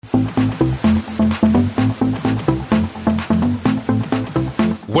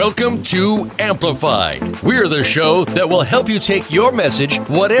Welcome to Amplified. We're the show that will help you take your message,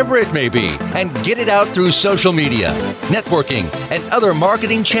 whatever it may be, and get it out through social media, networking, and other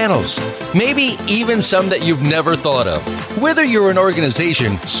marketing channels. Maybe even some that you've never thought of. Whether you're an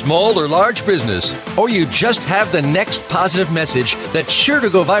organization, small or large business, or you just have the next positive message that's sure to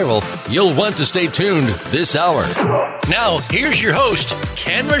go viral, you'll want to stay tuned this hour. Now, here's your host,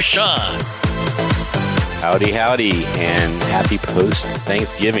 Ken Rochon. Howdy, howdy, and happy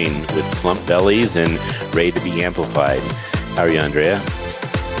post-Thanksgiving with plump bellies and ready to be amplified. How are you, Andrea?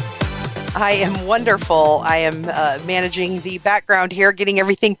 I am wonderful. I am managing the background here, getting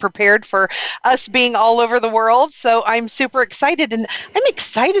everything prepared for us being all over the world. So I'm super excited, and I'm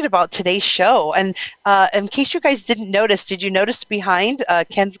excited about today's show. And in case you guys didn't notice, did you notice behind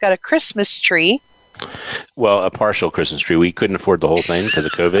Ken's got a Christmas tree? Well, a partial Christmas tree. We couldn't afford the whole thing because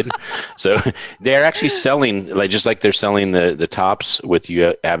of COVID. So they're actually selling, just like they're selling the tops with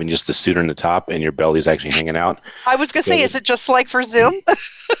you having just the suit on the top and your belly's actually hanging out. I was going to say, is it just like for Zoom?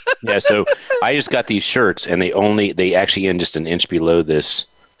 Yeah, so I just got these shirts, and they actually end just an inch below this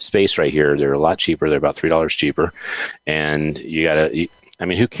space right here. They're a lot cheaper. They're about $3 cheaper. And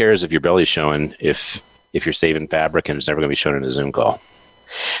who cares if your belly's showing if you're saving fabric and it's never going to be shown in a Zoom call?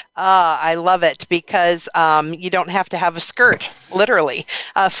 I love it because you don't have to have a skirt, literally,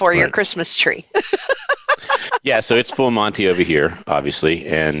 for your Christmas tree. Yeah, so it's full Monty over here, obviously,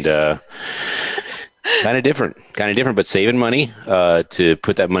 and kind of different, but saving money to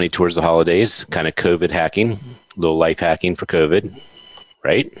put that money towards the holidays, kind of COVID hacking, a little life hacking for COVID,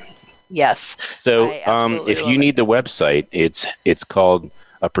 right? Yes. So if you need the website, it's called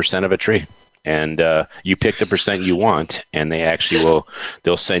A Percent of a Tree. And you pick the percent you want, and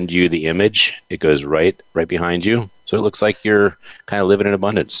they'll send you the image. It goes right behind you. So it looks like you're kind of living in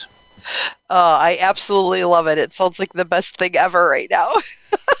abundance. Oh, I absolutely love it. It sounds like the best thing ever right now.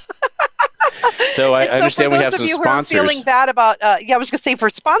 So I understand we have some sponsors. For those of you who are feeling bad about, I was going to say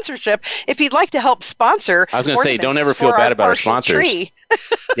for sponsorship, if you'd like to help sponsor. I was going to say, don't ever feel bad about our sponsors.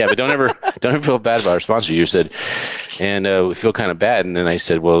 Yeah, but don't ever feel bad about our sponsors. You said, and we feel kind of bad. And then I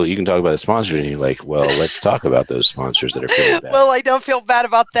said, well, you can talk about the sponsors. And you're like, well, let's talk about those sponsors that are feeling bad. Well, I don't feel bad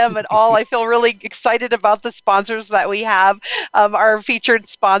about them at all. I feel really excited about the sponsors that we have. Our featured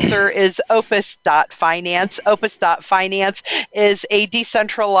sponsor is Opus.finance. Opus.finance is a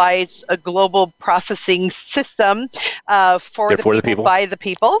decentralized global processing system for the people, by the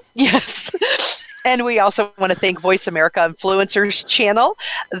people. Yes. And we also want to thank Voice America Influencers Channel,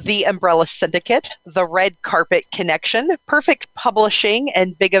 the Umbrella Syndicate, the Red Carpet Connection, Perfect Publishing,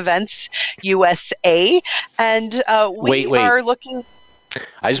 and Big Events USA. And we are looking.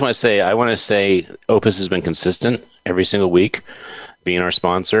 I want to say Opus has been consistent every single week being our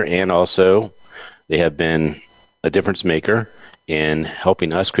sponsor, and also they have been a difference maker in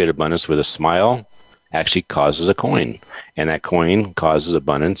helping us create abundance with a smile. Actually causes a coin, and that coin causes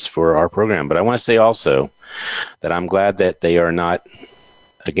abundance for our program. But I want to say also that I'm glad that they are not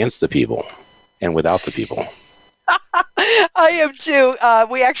against the people and without the people. I am too.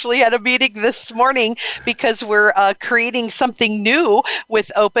 We actually had a meeting this morning because we're creating something new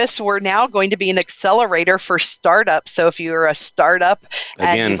with Opus. We're now going to be an accelerator for startups. So if you're a startup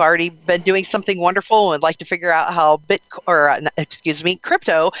and you've already been doing something wonderful and would like to figure out how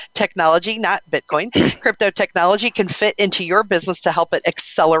crypto technology, not Bitcoin, crypto technology can fit into your business to help it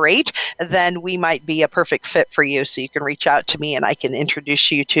accelerate, then we might be a perfect fit for you. So you can reach out to me and I can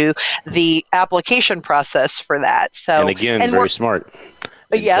introduce you to the application process for that. So, and again, very smart.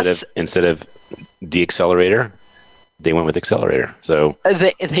 Instead of deaccelerator, they went with accelerator. So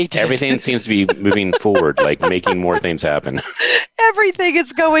they did. Everything seems to be moving forward, like making more things happen. Everything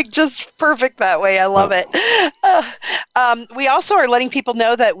is going just perfect that way. I love it. We also are letting people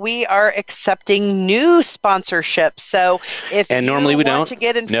know that we are accepting new sponsorships. So if normally we want to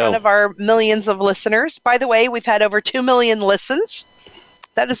get in front of our millions of listeners, by the way, we've had over 2 million listens.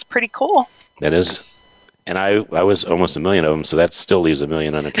 That is pretty cool. That is. And I was almost 1 million of them, so that still leaves 1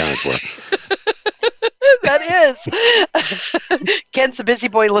 million unaccounted for. That is. Ken's a busy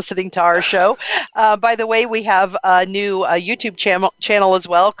boy listening to our show. By the way, we have a new YouTube channel as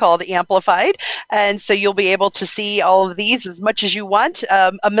well called Amplified. And so you'll be able to see all of these as much as you want,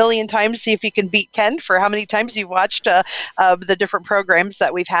 1 million times. See if you can beat Ken for how many times you've watched the different programs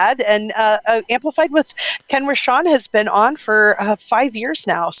that we've had. And Amplified with Ken Rochon has been on for 5 years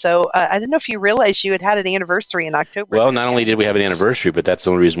now. So I didn't know if you realized you had an anniversary in October. Well, not only did we have an anniversary, but that's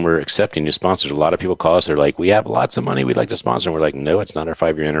the only reason we're accepting new sponsors. A lot of people call us. They're like, we have lots of money we'd like to sponsor. And we're like, no, it's not our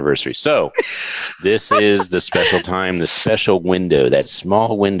 5-year anniversary. So this is the special time, the special window, that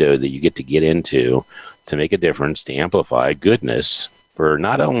small window that you get to get into to make a difference, to amplify goodness for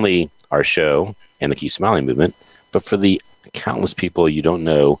not only our show and the Keep Smiling movement, but for the countless people you don't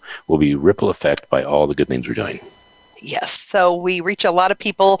know will be ripple effect by all the good things we're doing. Yes. So we reach a lot of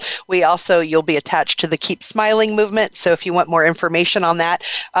people. You'll be attached to the Keep Smiling movement. So if you want more information on that,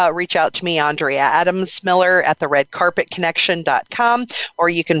 reach out to me, Andrea Adams Miller at theredcarpetconnection.com, or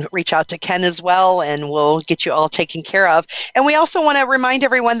you can reach out to Ken as well, and we'll get you all taken care of. And we also want to remind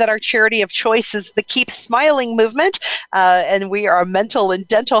everyone that our charity of choice is the Keep Smiling movement. And we are a mental and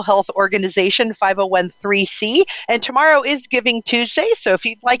dental health organization, 501(c)(3). And tomorrow is Giving Tuesday. So if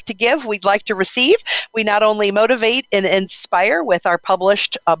you'd like to give, we'd like to receive. We not only motivate and inspire with our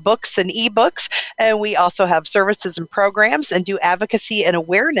published books and ebooks, and we also have services and programs and do advocacy and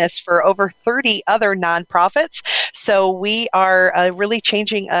awareness for over 30 other nonprofits. So we are really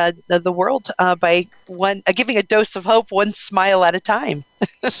changing the world by giving a dose of hope, one smile at a time.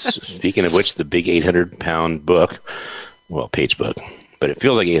 Speaking of which, the big 800-pound book, well, page book, but it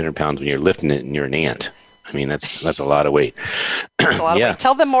feels like 800 pounds when you're lifting it and you're an ant. I mean, that's a lot of weight. That's a lot of weight.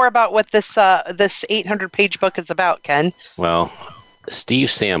 Tell them more about what this 800-page book is about, Ken. Well, Steve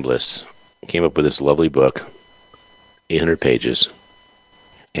Sambliss came up with this lovely book, 800 pages,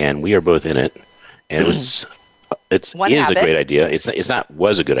 and we are both in it. And it's a great idea. It's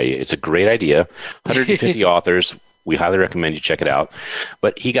a good idea. It's a great idea. 150 authors. We highly recommend you check it out.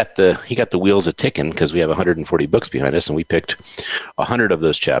 But he got the wheels a ticking because we have 140 books behind us, and we picked 100 of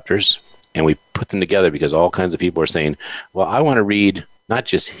those chapters. And we put them together because all kinds of people are saying, well, I want to read not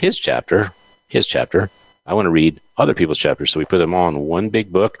just his chapter. I want to read other people's chapters. So we put them all in one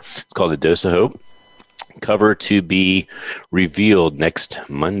big book. It's called A Dose of Hope. Cover to be revealed next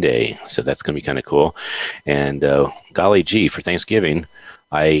Monday. So that's going to be kind of cool. And golly gee, for Thanksgiving,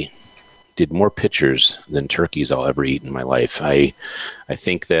 I did more pictures than turkeys I'll ever eat in my life. I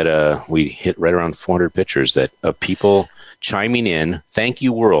think that we hit right around 400 pictures of people chiming in. Thank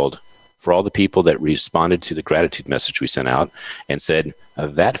you, world, for all the people that responded to the gratitude message we sent out and said,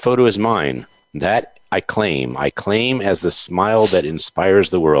 that photo is mine. That I claim as the smile that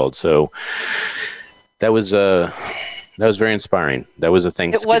inspires the world. So that was very inspiring. That was a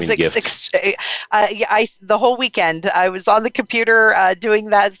Thanksgiving gift. The whole weekend, I was on the computer doing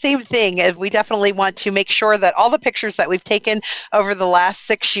that same thing. And we definitely want to make sure that all the pictures that we've taken over the last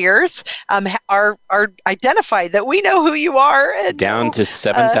 6 years are identified, that we know who you are. And down to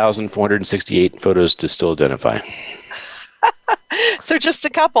 7,468 photos to still identify. So just a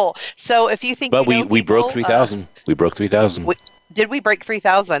couple. So if you think, but we broke 3,000. We broke 3,000. Did we break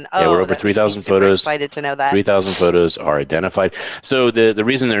 3,000? Yeah, we're over 3,000 photos. Excited to know that. 3,000 photos are identified. So the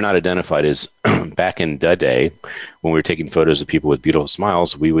reason they're not identified is back in the day when we were taking photos of people with beautiful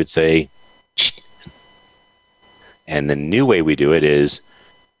smiles, we would say, shh. And the new way we do it is,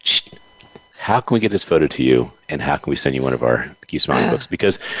 shh. How can we get this photo to you, and how can we send you one of our Keep Smiling books?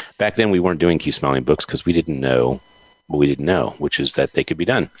 Because back then we weren't doing Keep Smiling books because we didn't know what we didn't know, which is that they could be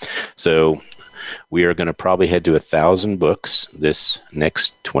done. So we are going to probably head to 1,000 books this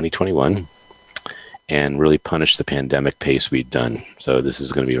next 2021 and really punish the pandemic pace we've done. So this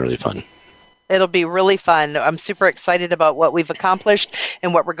is going to be really fun. It'll be really fun. I'm super excited about what we've accomplished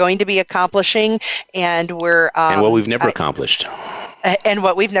and what we're going to be accomplishing. And and what we've never accomplished. And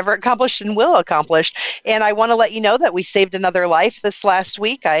what we've never accomplished and will accomplish. And I want to let you know that we saved another life this last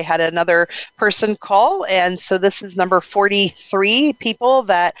week. I had another person call. And so this is number 43 people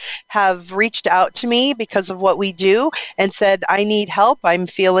that have reached out to me because of what we do and said, I need help. I'm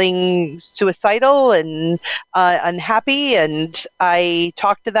feeling suicidal and unhappy. And I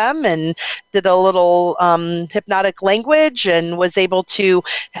talked to them and did a little hypnotic language and was able to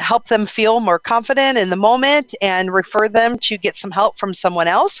help them feel more confident in the moment and refer them to get some help from someone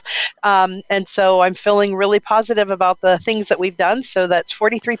else. And so I'm feeling really positive about the things that we've done. So that's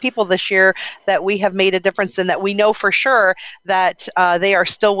 43 people this year that we have made a difference in, that we know for sure that they are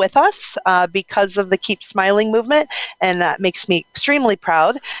still with us because of the Keep Smiling movement. And that makes me extremely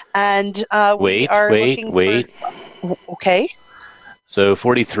proud. And wait. Okay. So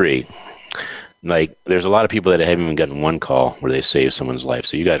 43. Like, there's a lot of people that haven't even gotten one call where they save someone's life.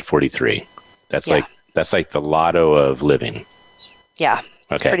 So you got 43. That's like the lotto of living. Yeah.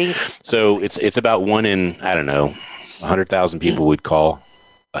 Okay. So it's about 1 in, 100,000 people would call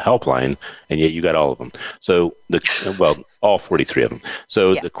a helpline, and yet you got all of them. So all 43 of them.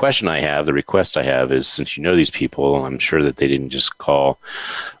 So the request I have is, since you know these people, I'm sure that they didn't just call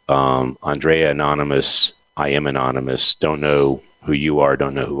Andrea Anonymous, I am anonymous, don't know who you are,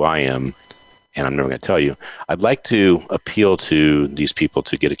 don't know who I am, and I'm never going to tell you. I'd like to appeal to these people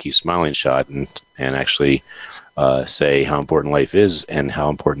to get a Keep Smiling shot and actually say how important life is and how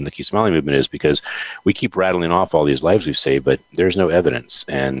important the Keep Smiling movement is, because we keep rattling off all these lives we've saved, but there's no evidence.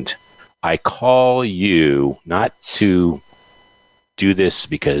 And I call you not to do this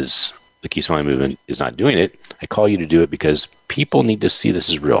because the Keep Smiling movement is not doing it. I call you to do it because people need to see this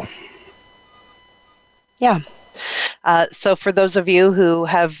is real. Yeah. So for those of you who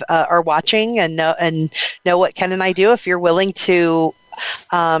have are watching and know what Ken and I do, if you're willing to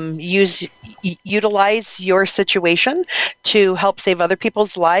utilize your situation to help save other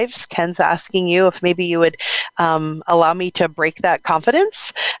people's lives, Ken's asking you if maybe you would allow me to break that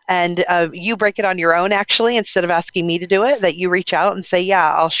confidence, and you break it on your own, actually, instead of asking me to do it, that you reach out and say,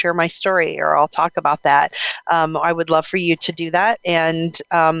 yeah, I'll share my story, or I'll talk about that. I would love for you to do that, and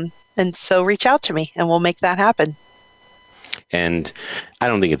so reach out to me and we'll make that happen. And I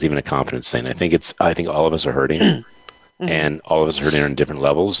don't think it's even a confidence thing. I think all of us are hurting. And all of us are hurting on different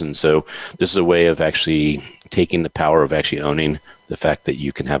levels. And so this is a way of actually taking the power of actually owning the fact that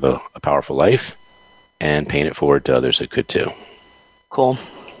you can have a powerful life and paying it forward to others that could too. Cool.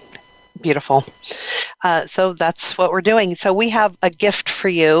 Beautiful. So that's what we're doing. So we have a gift for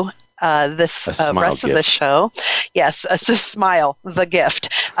you. This rest of the show. Yes, it's a smile, the gift.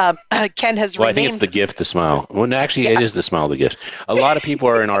 Ken has I think it's the gift, the smile. Well, actually, It is the smile, the gift. A lot of people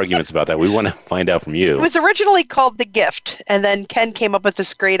are in arguments about that. We want to find out from you. It was originally called the gift, and then Ken came up with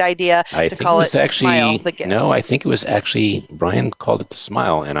this great idea to call it the smile, the gift. No, I think it was actually, Brian called it the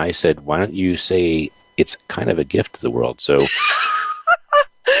smile, and I said, why don't you say it's kind of a gift to the world? So...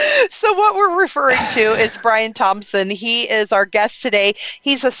 So what we're referring to is Brian Thompson. He is our guest today.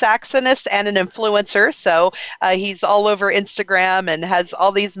 He's a saxophonist and an influencer. So he's all over Instagram and has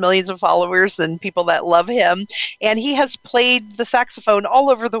all these millions of followers and people that love him. And he has played the saxophone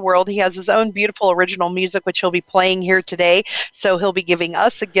all over the world. He has his own beautiful original music, which he'll be playing here today. So he'll be giving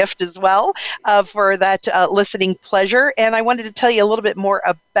us a gift as well for that listening pleasure. And I wanted to tell you a little bit more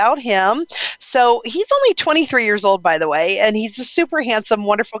about him. So he's only 23 years old, by the way, and he's a super handsome,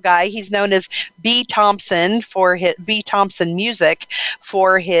 wonderful guy. He's known as B. Thompson for his B. Thompson Music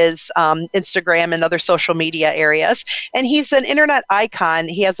for his Instagram and other social media areas. And he's an internet icon.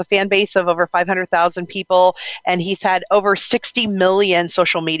 He has a fan base of over 500,000 people, and he's had over 60 million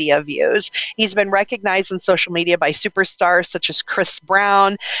social media views. He's been recognized on social media by superstars such as Chris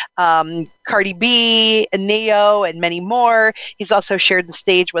Brown, Cardi B, Neo, and many more. He's also shared the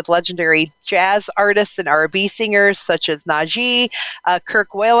stage with legendary jazz artists and R&B singers such as Najee, Kirk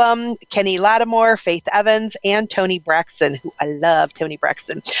Whalum, Kenny Lattimore, Faith Evans, and Toni Braxton, who I love Toni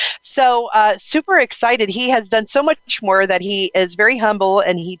Braxton. So super excited. He has done so much more that he is very humble,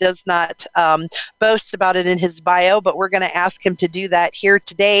 and he does not boast about it in his bio, but we're going to ask him to do that here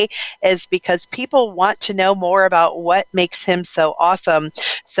today, is because people want to know more about what makes him so awesome.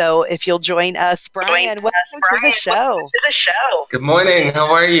 So if you'll join us, Brian, welcome to the show. Good morning.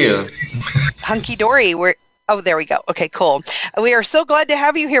 How are you? Hunky dory. Oh, there we go. Okay, cool. We are so glad to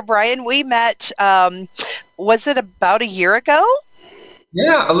have you here, Brian. We met, was it about a year ago?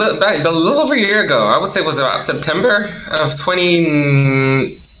 Yeah, a little over a year ago. I would say it was about September of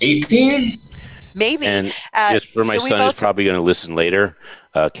 2018. Maybe. And just for my son who's probably going to listen later,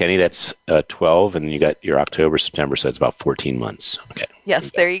 Kenny, that's 12, and you got your October, September, so that's about 14 months. Okay.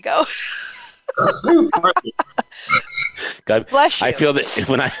 Yes, there you go. God bless you. I feel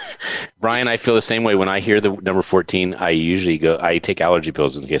that Brian, I feel the same way when I hear the number 14. I usually I take allergy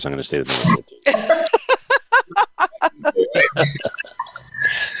pills in case I'm going to say the number 14.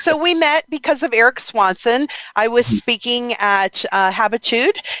 So we met because of Eric Swanson. I was speaking at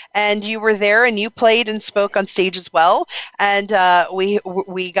Habitude, and you were there, and you played and spoke on stage as well. And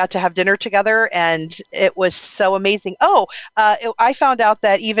we got to have dinner together, and it was so amazing. I found out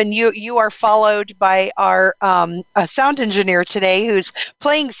that even you are followed by our sound engineer today, who's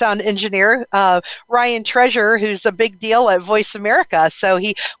playing sound engineer, Ryan Treasure, who's a big deal at Voice America. So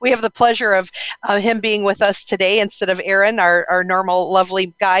we have the pleasure of him being with us today instead of Aaron, our normal lovely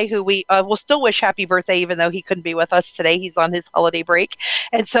guy, who we will still wish happy birthday, even though he couldn't be with us today. He's on his holiday break.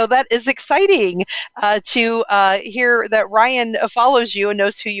 And so that is exciting to hear that Ryan follows you and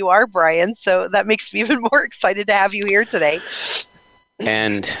knows who you are, Brian. So that makes me even more excited to have you here today.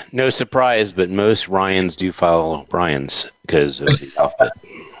 And no surprise, but most Ryans do follow Brian's because of the alphabet.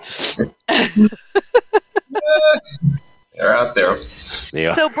 They're out there.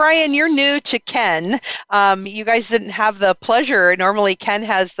 Yeah. So, Brian, you're new to Ken. You guys didn't have the pleasure. Normally, Ken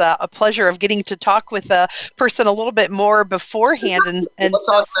has a pleasure of getting to talk with a person a little bit more beforehand and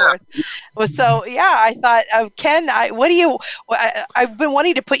so forth. Well, so, yeah, I thought, Ken, I've been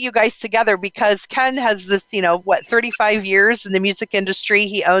wanting to put you guys together because Ken has this, 35 years in the music industry.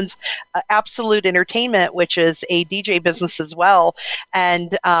 He owns Absolute Entertainment, which is a DJ business as well,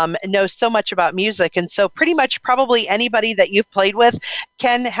 and knows so much about music. And so pretty much probably anybody that you've played with,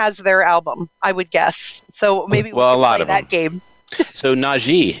 Ken has their album, I would guess. So maybe we a can lot play of that them. game. So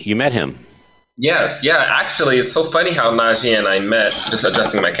Najee, you met him. Yes, yeah. Actually, it's so funny how Najee and I met. Just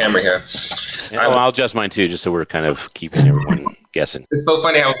adjusting my camera here. Yeah, I'll adjust mine too, just so we're kind of keeping everyone guessing. It's so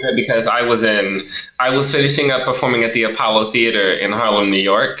funny how we met because I was finishing up performing at the Apollo Theater in Harlem, New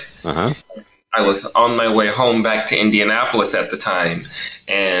York. Uh-huh. I was on my way home back to Indianapolis at the time,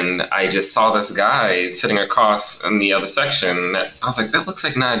 and I just saw this guy sitting across in the other section. I was like, that looks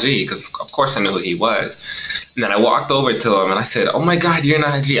like Najee, because of course I knew who he was. And then I walked over to him and I said, oh my God, you're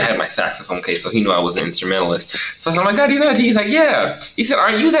Najee. I had my saxophone case, so he knew I was an instrumentalist. So I said, oh my God, you're Najee. He's like, yeah. He said,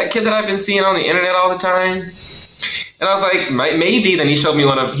 aren't you that kid that I've been seeing on the internet all the time? And I was like, maybe. Then he showed me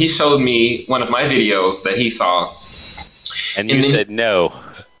one of my videos that he saw. And you said no.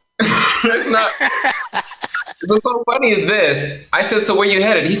 It's not. What's so funny is this. I said, so where you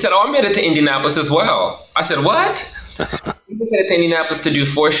headed? He said, oh, I'm headed to Indianapolis as well. I said, what? He was headed to Indianapolis to do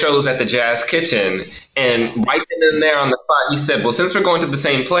 4 shows at the Jazz Kitchen. And right then and there on the spot, he said, well, since we're going to the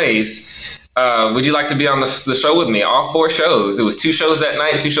same place, would you like to be on the show with me? All 4 shows. It was 2 shows that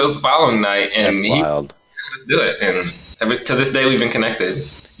night and 2 shows the following night. And That's wild. Let's do it. And to this day, we've been connected.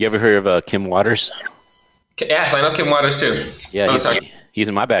 You ever heard of Kim Waters? Yes, I know Kim Waters too. Yeah, he's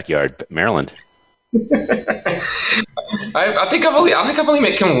in my backyard, Maryland. I think I've only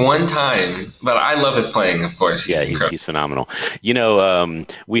met Kim one time, but I love his playing. Of course, he's phenomenal.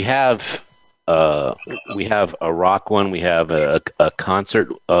 We have a rock one, we have a concert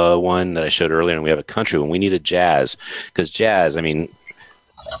one that I showed earlier, and we have a country one. We need a jazz, because jazz. I mean,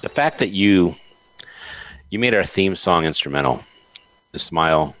 the fact that you made our theme song instrumental, the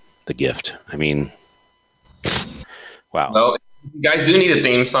smile, the gift. I mean, wow. Well, you guys do need a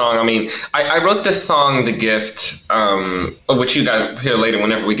theme song. I mean, I wrote this song, The Gift, which you guys hear later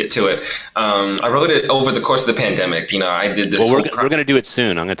whenever we get to it. I wrote it over the course of the pandemic. I did this. Well, we're going to do it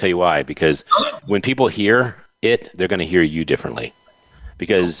soon. I'm going to tell you why. Because when people hear it, they're going to hear you differently.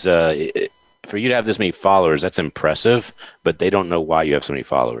 Because for you to have this many followers, that's impressive, but they don't know why you have so many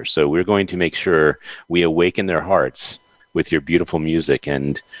followers. So we're going to make sure we awaken their hearts with your beautiful music.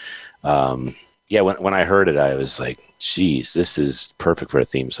 And when I heard it, I was like, geez, this is perfect for a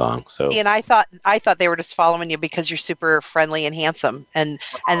theme song. So, and I thought they were just following you because you're super friendly and handsome, and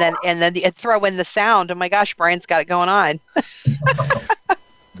then throw in the sound. Oh my gosh, Brian's got it going on.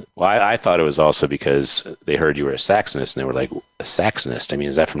 Well, I thought it was also because they heard you were a saxonist, and they were like, a saxonist? I mean,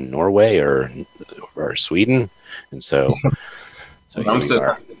 is that from Norway or Sweden? And so I'm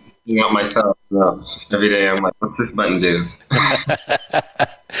still figuring out myself. Every day I'm like, what's this button do?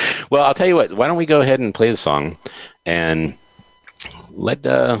 Well, I'll tell you what. Why don't we go ahead and play the song, and let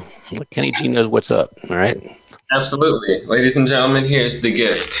Kenny G know what's up. All right. Absolutely, ladies and gentlemen. Here's The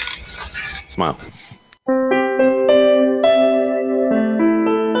Gift. Smile.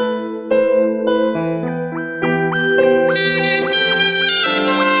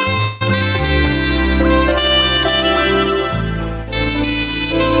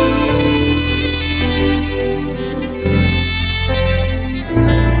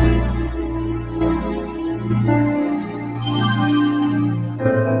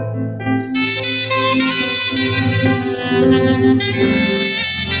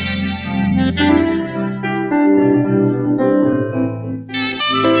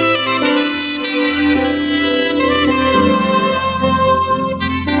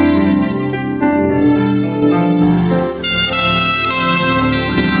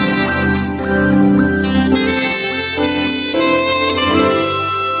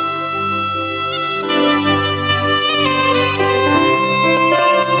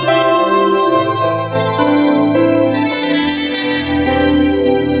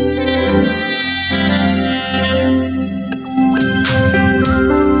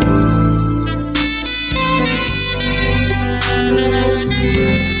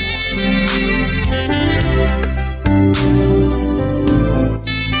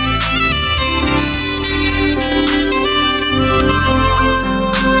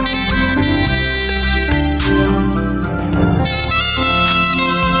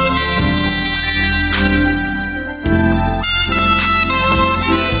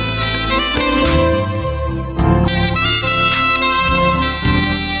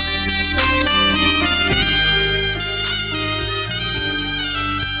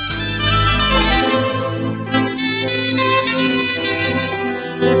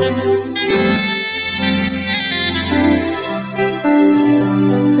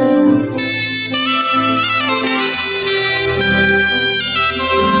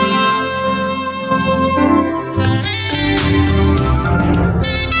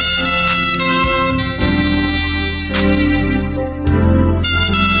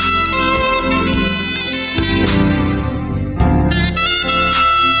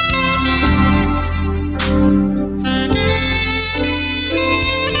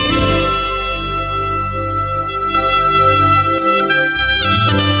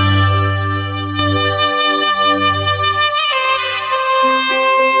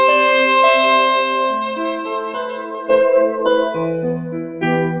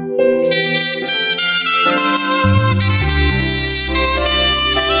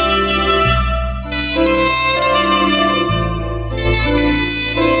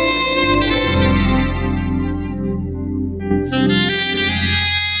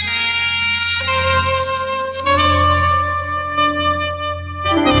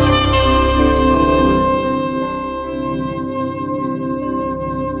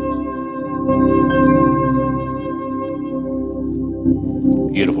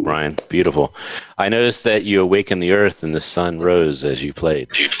 Beautiful, Brian. Beautiful. I noticed that you awakened the earth and the sun rose as you played.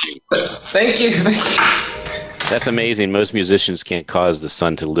 Thank you. That's amazing. Most musicians can't cause the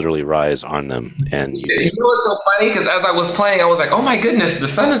sun to literally rise on them. And you know what's so funny? Because as I was playing, I was like, oh my goodness, the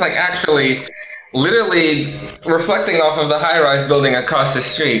sun is like actually literally reflecting off of the high-rise building across the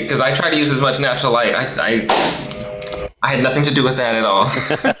street. Because I try to use as much natural light. I had nothing to do with that at all.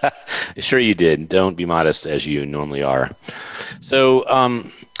 Sure you did. Don't be modest as you normally are. So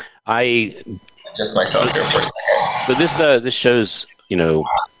I just myself here for a second. So this show's,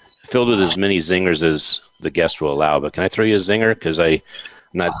 filled with as many zingers as the guest will allow. But can I throw you a zinger? Because I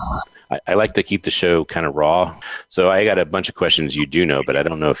like to keep the show kind of raw. So I got a bunch of questions you do know, but I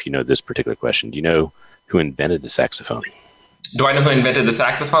don't know if you know this particular question. Do you know who invented the saxophone? Do I know who invented the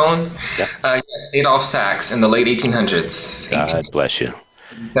saxophone? Yeah. Yes, Adolphe Sax in the late 1800s. God bless you.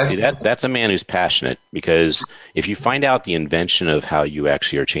 See, that's a man who's passionate, because if you find out the invention of how you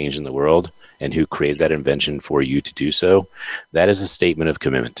actually are changing the world and who created that invention for you to do so, that is a statement of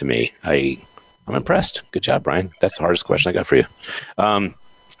commitment to me. I'm impressed. Good job, Brian. That's the hardest question I got for you. The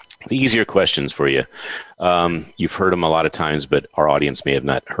easier questions for you. You've heard them a lot of times, but our audience may have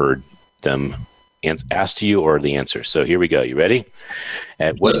not heard them asked to you or the answer. So here we go. You ready?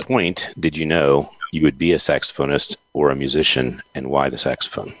 At what point did you know you would be a saxophonist or a musician, and why the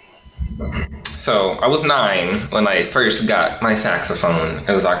saxophone? So I was 9 when I first got my saxophone.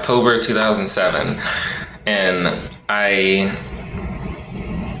 It was October 2007. And I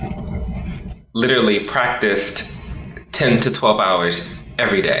literally practiced 10 to 12 hours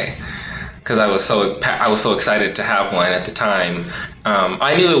every day because I was so excited to have one at the time.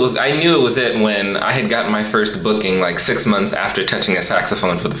 I knew it was it when I had gotten my first booking like 6 months after touching a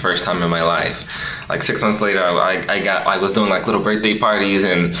saxophone for the first time in my life. Like 6 months later, I was doing like little birthday parties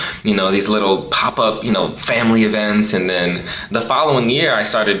and these little pop-up family events, and then the following year I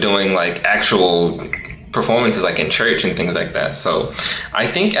started doing like actual performances like in church and things like that. So I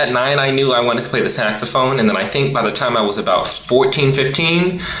think at 9 I knew I wanted to play the saxophone, and then I think by the time I was about 14,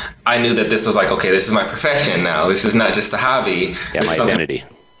 15, I knew that this was like, okay, this is my profession now. This is not just a hobby. Yeah, my identity.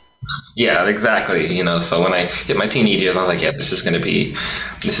 Yeah, exactly. So when I hit my teenage years, I was like, yeah, this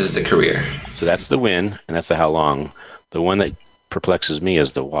is the career. So that's the when, and that's the how long. The one that perplexes me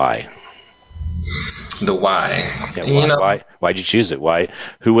is the why. The why. Yeah, why'd you choose it? Why?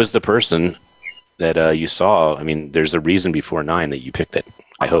 Who was the person that you saw? I mean, there's a reason before 9 that you picked it,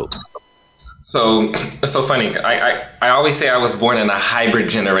 I hope. So it's so funny. I always say I was born in a hybrid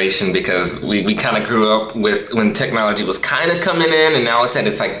generation because we kind of grew up with when technology was kind of coming in, and now it's at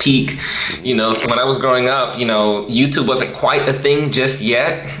its like peak. So when I was growing up, YouTube wasn't quite a thing just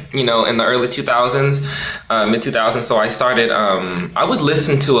yet. In the early 2000s, mid 2000s. So I started. I would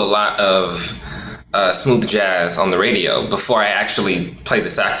listen to a lot of smooth jazz on the radio before I actually played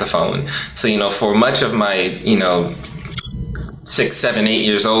the saxophone. So for much of my 6, 7, 8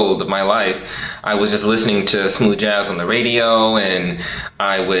 years old of my life, I was just listening to smooth jazz on the radio, and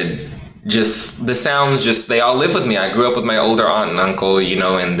I would the sounds they all live with me. I grew up with my older aunt and uncle,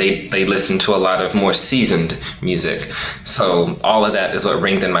 and they listened to a lot of more seasoned music. So all of that is what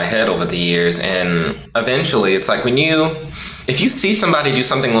ringed in my head over the years. And eventually it's like if you see somebody do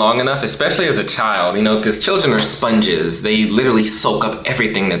something long enough, especially as a child, because children are sponges, they literally soak up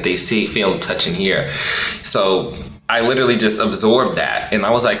everything that they see, feel, touch, and hear. So I literally just absorbed that, and I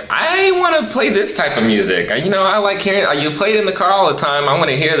was like, I want to play this type of music. I like hearing. You play it in the car all the time. I want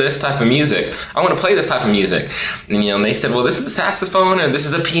to hear this type of music. I want to play this type of music. And they said, well, this is a saxophone, or this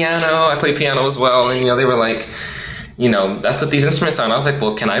is a piano. I play piano as well. And they were like, that's what these instruments are. And I was like,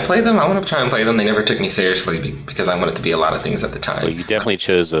 well, can I play them? I want to try and play them. They never took me seriously because I wanted to be a lot of things at the time. Well, you definitely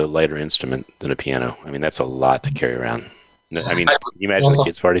chose a lighter instrument than a piano. I mean, that's a lot to carry around. I mean, can you imagine the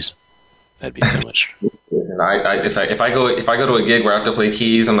kids' parties? That'd be so much. If I go to a gig where I have to play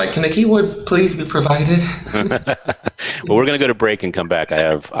keys, I'm like, can the keyboard please be provided? Well, we're going to go to break and come back. I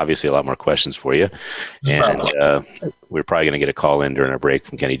have obviously a lot more questions for you, and we're probably going to get a call in during our break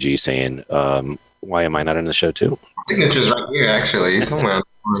from Kenny G saying, "Why am I not in the show too?" I think it's just right here, actually, somewhere.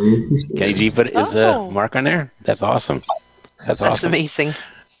 Kenny G is a mark on there. That's awesome. That's awesome. Amazing.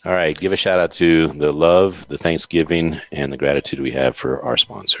 All right, give a shout out to the love, the Thanksgiving, and the gratitude we have for our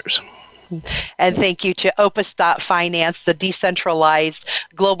sponsors. And thank you to Opus.Finance, the decentralized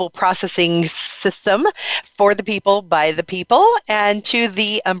global processing system for the people, by the people, and to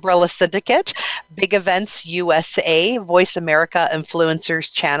the Umbrella Syndicate, Big Events USA, Voice America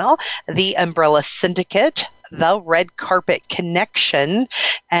Influencers Channel, the Umbrella Syndicate, the Red Carpet Connection,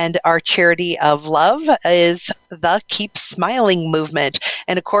 and our charity of love is the Keep Smiling Movement.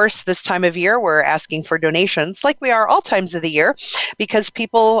 And of course, this time of year, we're asking for donations like we are all times of the year because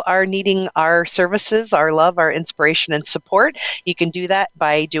people are needing our services, our love, our inspiration, and support. You can do that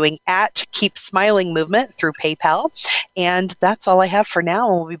by doing @Keep Smiling Movement through PayPal. And that's all I have for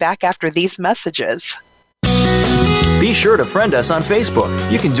now. We'll be back after these messages. Be sure to friend us on Facebook.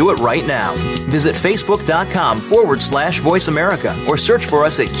 You can do it right now. Visit facebook.com/Voice America or search for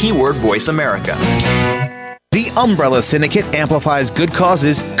us at keyword Voice America. The Umbrella Syndicate amplifies good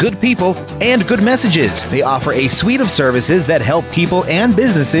causes, good people, and good messages. They offer a suite of services that help people and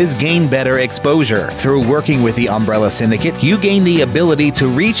businesses gain better exposure. Through working with the Umbrella Syndicate, you gain the ability to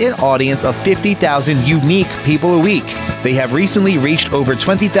reach an audience of 50,000 unique people a week. They have recently reached over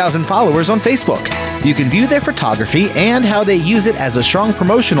 20,000 followers on Facebook. You can view their photography and how they use it as a strong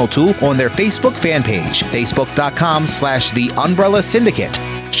promotional tool on their Facebook fan page, facebook.com/The Umbrella Syndicate.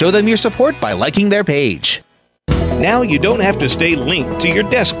 Show them your support by liking their page. Now you don't have to stay linked to your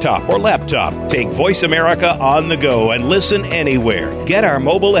desktop or laptop. Take Voice America on the go and listen anywhere. Get our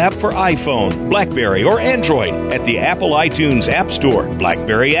mobile app for iPhone, BlackBerry, or Android at the Apple iTunes App Store,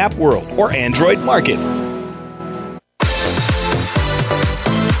 BlackBerry App World, or Android Market.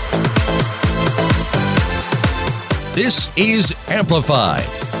 This is Amplified.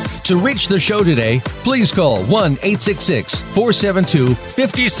 To reach the show today, please call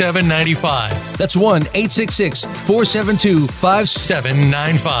 1-866-472-5795. That's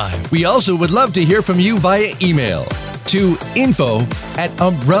 1-866-472-5795. We also would love to hear from you via email to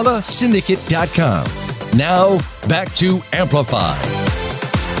info@umbrellasyndicate.com. Now, back to Amplified.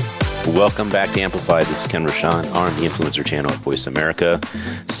 Welcome back to Amplified. This is Ken Rochon on the Influencer Channel at Voice America,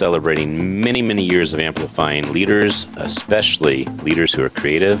 celebrating many, many years of amplifying leaders, especially leaders who are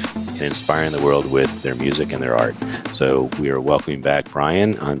creative and inspiring the world with their music and their art. So we are welcoming back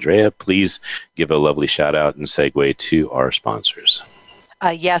Brian, Andrea. Please give a lovely shout out and segue to our sponsors.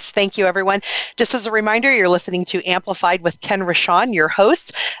 Yes, thank you, everyone. Just as a reminder, you're listening to Amplified with Ken Rochon, your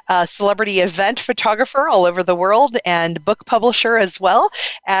host, celebrity event photographer all over the world, and book publisher as well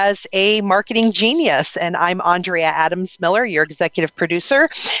as a marketing genius. And I'm Andrea Adams Miller, your executive producer.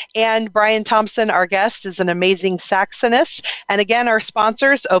 And Brian Thompson, our guest, is an amazing saxophonist. And again, our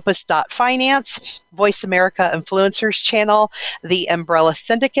sponsors, Opus.Finance, Voice America Influencers Channel, the Umbrella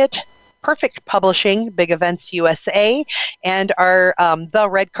Syndicate, Perfect Publishing, Big Events USA, and our The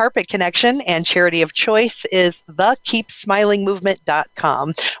Red Carpet Connection and charity of choice is the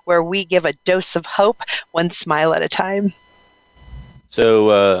KeepSmilingMovement.com, where we give a dose of hope, one smile at a time.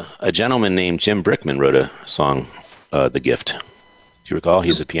 So a gentleman named Jim Brickman wrote a song, The Gift. Do you recall?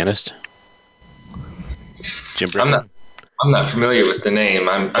 He's a pianist. Jim Brickman? I'm not familiar with the name.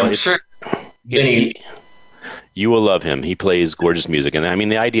 I'm sure. You will love him. He plays gorgeous music. And I mean,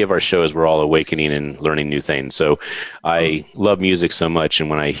 the idea of our show is we're all awakening and learning new things. So I love music so much. And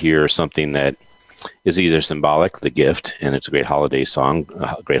when I hear something that is either symbolic, the gift, and it's a great holiday song,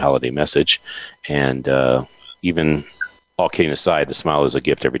 a great holiday message. And even all kidding aside, the smile is a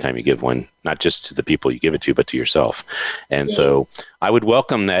gift every time you give one, not just to the people you give it to, but to yourself. And so I would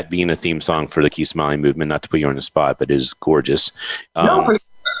welcome that being a theme song for the Keep Smiling movement, not to put you on the spot, but it is gorgeous.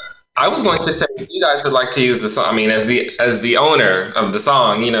 I was going to say, if you guys would like to use the song, I mean, as the owner of the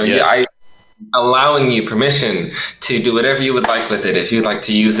song, yes. Allowing you permission to do whatever you would like with it. If you'd like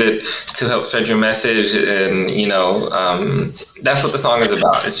to use it to help spread your message, and that's what the song is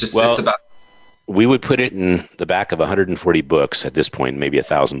about. It's just it's about. we would put it in the back of 140 books at this point, maybe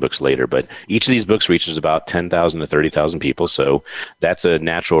 1,000 books later. But each of these books reaches about 10,000 to 30,000 people. So that's a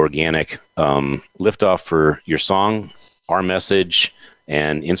natural, organic liftoff for your song, our message,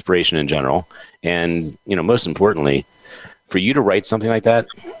 and inspiration in general. And, most importantly, for you to write something like that,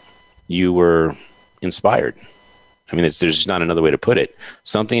 you were inspired. I mean, there's just not another way to put it.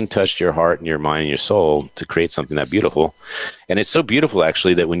 Something touched your heart and your mind and your soul to create something that beautiful. And it's so beautiful,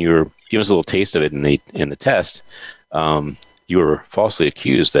 actually, that when you were giving us a little taste of it in the test, you were falsely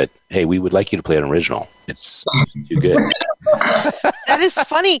accused that, hey, we would like you to play an original. It's too good. That is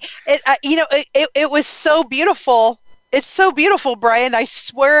funny. It was so beautiful. It's so beautiful, Brian. I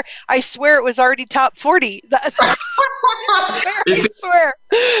swear it was already top 40. I swear.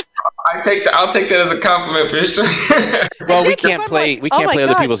 I'll take that as a compliment for sure. Well, we can't play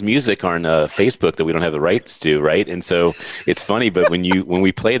other people's music on Facebook that we don't have the rights to, right? And so it's funny, but when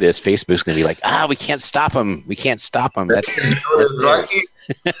we play this, Facebook's going to be like, we can't stop them. We can't stop them. That's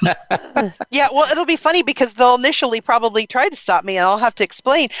Yeah, well, it'll be funny because they'll initially probably try to stop me, and I'll have to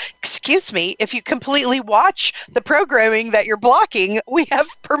explain, excuse me, if you completely watch the programming that you're blocking, we have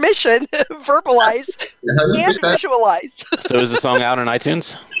permission to verbalize 100%. And visualize. So is the song out on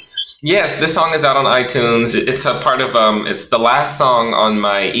iTunes? Yes, this song is out on iTunes. It's a part of, it's the last song on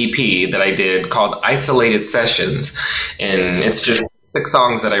my EP that I did called Isolated Sessions. And it's just 6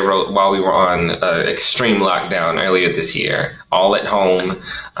 songs that I wrote while we were on extreme lockdown earlier this year. All at home.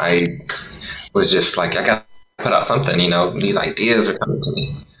 I was just like, I got to put out something, these ideas are coming to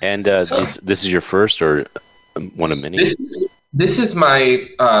me. And this is your first or one of many? This is my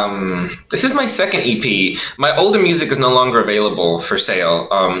second EP. My older music is no longer available for sale,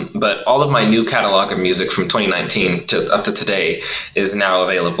 but all of my new catalog of music from 2019 up to today is now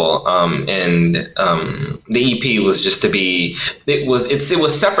available. And the EP was just it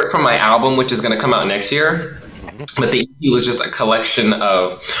was separate from my album, which is going to come out next year. But the EP was just a collection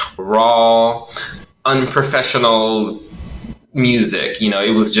of raw, unprofessional music.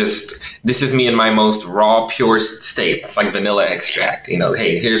 It was just, this is me in my most raw, pure state. It's like vanilla extract.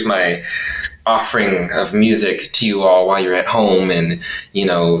 Hey, here's my offering of music to you all while you're at home and,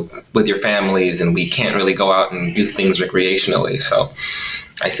 with your families, and we can't really go out and do things recreationally. So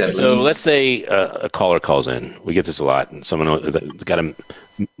I said, let's say a caller calls in. We get this a lot. And someone got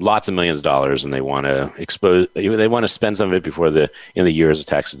lots of millions of dollars, and they want to spend some of it before the end of the year as a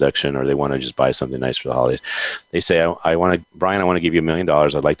tax deduction, or they want to just buy something nice for the holidays. They say, Brian, I want to give you $1 million.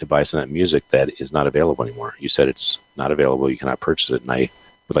 I'd like to buy some of that music that is not available anymore. You said it's not available. You cannot purchase it. And I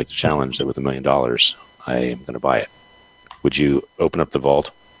would like to challenge that with $1 million, I am going to buy it. Would you open up the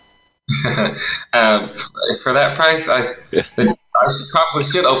vault? For that price, I probably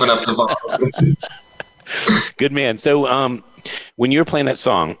should open up the vault. Good man. So, when you were playing that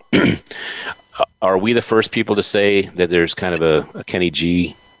song, are we the first people to say that there's kind of a Kenny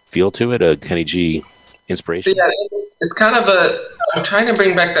G feel to it, a Kenny G inspiration? Yeah, it's kind of I'm trying to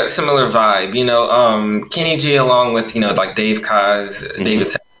bring back that similar vibe. Kenny G along with, like Dave Koz, David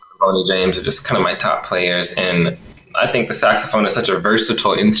Saxon, Bonnie James are just kind of my top players. And I think the saxophone is such a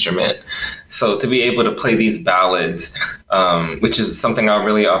versatile instrument. So to be able to play these ballads, which is something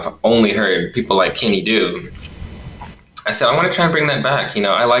I've only heard people like Kenny do, I said, I want to try and bring that back.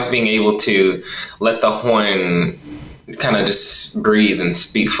 I like being able to let the horn kind of just breathe and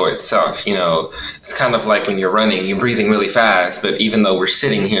speak for itself. It's kind of like when you're running, you're breathing really fast, but even though we're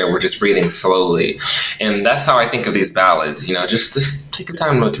sitting here, we're just breathing slowly. And that's how I think of these ballads, just take a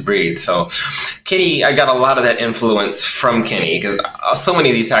time to breathe. So Kenny, I got a lot of that influence from Kenny, because so many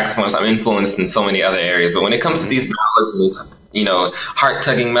of these saxophones, I'm influenced in so many other areas. But when it comes to these ballads, these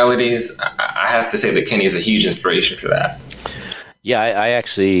heart-tugging melodies, I have to say that Kenny is a huge inspiration for that. Yeah, I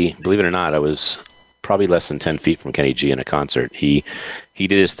actually, believe it or not, I was probably less than 10 feet from Kenny G in a concert. He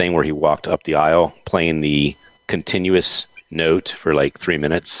did his thing where he walked up the aisle playing the continuous note for like 3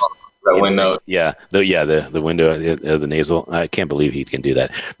 minutes. The wind note. Yeah, the window, the nasal. I can't believe he can do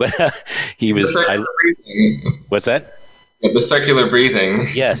that. But he was... What's that? Yeah, the circular breathing.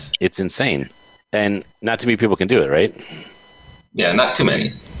 Yes, it's insane. And not too many people can do it, right? Yeah, not too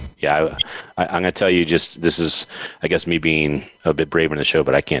many. Yeah, I'm going to tell you, this is, I guess, me being a bit braver in the show,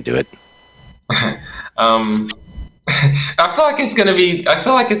 but I can't do it. I feel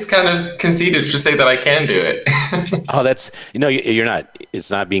like it's kind of conceited to say that I can do it. Oh, you're not. It's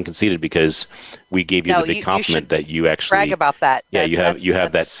not being conceited, because we gave you the big compliment that you actually brag about that. Yeah, you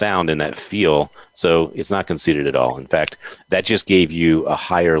have that sound and that feel. So it's not conceited at all. In fact, that just gave you a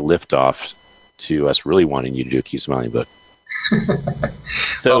higher liftoff to us really wanting you to do a Keep Smiling book.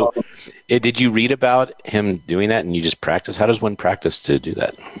 So did you read about him doing that and you just practice? How does one practice to do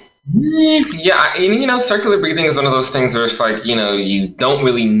that? Yeah, and circular breathing is one of those things where it's like, you don't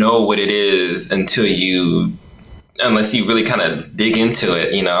really know what it is unless you really kind of dig into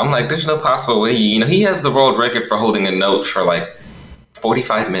it. I'm like, there's no possible way. He has the world record for holding a note for like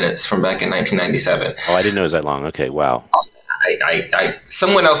 45 minutes from back in 1997. Oh, I didn't know it was that long. Okay, wow.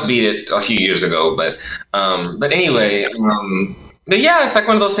 Someone else beat it a few years ago, but anyway, but yeah, it's like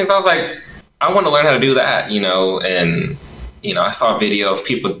one of those things. I was like, I want to learn how to do that, and I saw a video of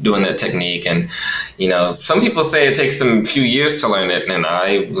people doing that technique, and some people say it takes them a few years to learn it, and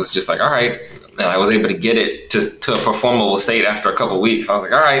I was just like, all right. And I was able to get it just to a performable state after a couple of weeks. I was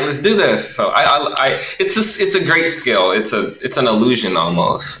like, all right, let's do this. So it's a great skill. It's an illusion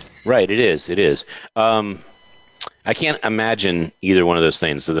almost. Right. It is. I can't imagine either one of those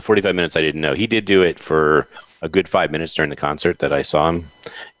things. So the 45 minutes, I didn't know. He did do it for a good 5 minutes during the concert that I saw him.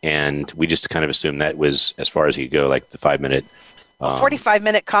 And we just kind of assumed that was as far as he could go, like the 5 minute. A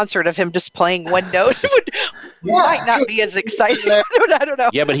 45-minute concert of him just playing one note might not be as exciting. I don't know.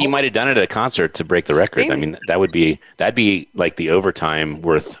 Yeah, but he might have done it at a concert to break the record. Maybe. I mean, that'd be like the overtime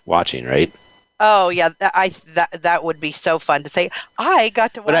worth watching, right? Oh yeah, that would be so fun to say. I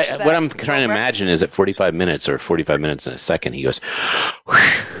got to watch that. What I'm trying to imagine is at 45 minutes or 45 minutes in a second, he goes.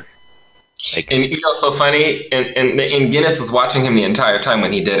 Like, and so funny, and Guinness was watching him the entire time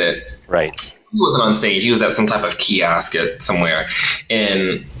when he did it. Right. He wasn't on stage. He was at some type of kiosk at somewhere,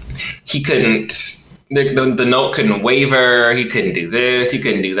 and he couldn't. The note couldn't waver. He couldn't do this. He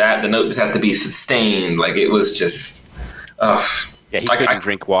couldn't do that. The note just had to be sustained. Like it was just. Yeah, he couldn't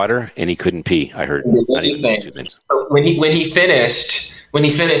drink water and he couldn't pee. I heard. When he finished,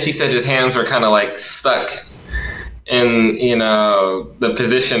 he said his hands were kind of like stuck in the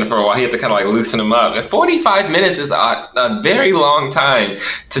position for a while. He had to kind of like loosen them up. And 45 minutes is a very long time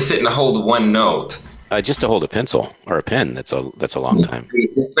to sit and hold one note. Just to hold a pencil or a pen, that's a long time.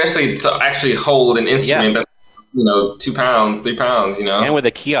 Especially to actually hold an instrument that's 2 pounds, 3 pounds, And with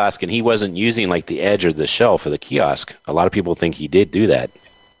a kiosk, and he wasn't using like the edge or the shelf of the kiosk. A lot of people think he did do that.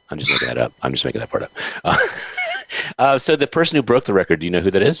 I'm just making that up. I'm just making that part up. So the person who broke the record, do you know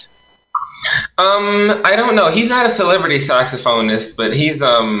who that is? I don't know. He's not a celebrity saxophonist, but he's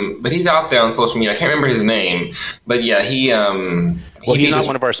out there on social media. I can't remember his name, but yeah, he's not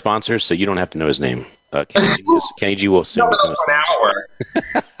one of our sponsors, so you don't have to know his name. Kenny G will soon become a sponsor.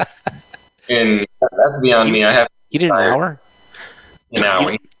 And that's beyond me. He did an hour? An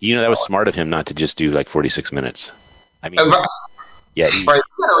hour. That was smart of him not to just do like 46 minutes. I mean, yeah. Right.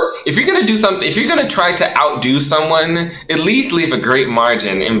 If you're going to do something, if you're going to try to outdo someone, at least leave a great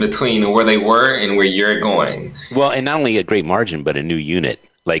margin in between where they were and where you're going. Well, and not only a great margin, but a new unit.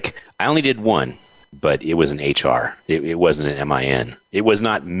 Like, I only did one, but it was an HR. It wasn't an MIN. It was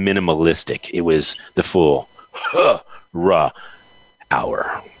not minimalistic. It was the full raw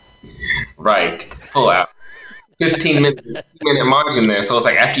hour. Right. Full out. 15-minute margin there. So it's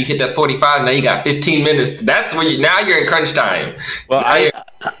like after you hit that 45, now you got 15 minutes. That's when now you're in crunch time. Well,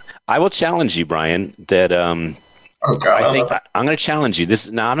 I will challenge you, Brian, that I think I'm going to challenge you.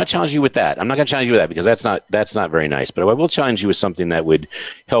 I'm not going to challenge you with that. I'm not going to challenge you with that because that's not very nice. But I will challenge you with something that would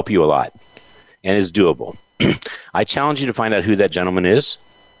help you a lot and is doable. I challenge you to find out who that gentleman is,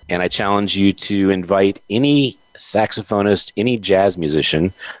 and I challenge you to invite any saxophonist, any jazz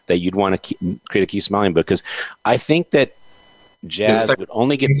musician that you'd want to create a Keep Smiling book, because I think that jazz would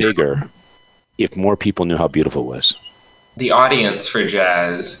only get bigger if more people knew how beautiful it was. The audience for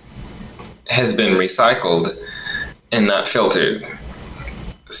jazz has been recycled and not filtered.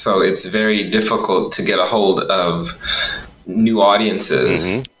 So it's very difficult to get a hold of new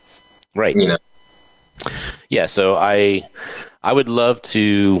audiences. Mm-hmm. Right. Yeah, so I would love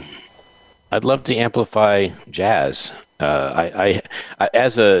to amplify jazz. I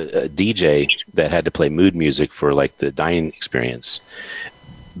as a DJ that had to play mood music for like the dining experience,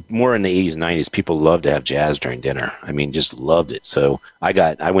 more in the 80s and 90s, people loved to have jazz during dinner. I mean, just loved it. So I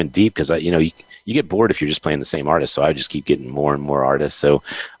went deep because you get bored if you're just playing the same artist. So I just keep getting more and more artists. So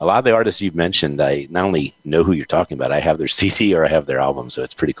a lot of the artists you've mentioned, I not only know who you're talking about, I have their CD or I have their album. So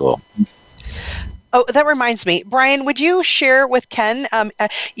it's pretty cool. Oh, that reminds me, Brian, would you share with Ken,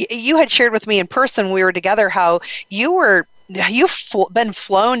 you had shared with me in person when we were together how you've been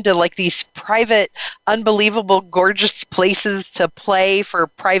flown to like these private, unbelievable, gorgeous places to play for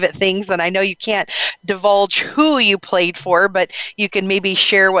private things. And I know you can't divulge who you played for, but you can maybe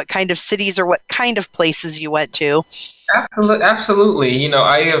share what kind of cities or what kind of places you went to. Absolutely.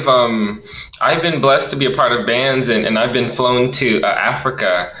 I've been blessed to be a part of bands and I've been flown to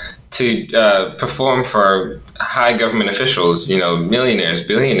Africa to perform for high government officials, millionaires,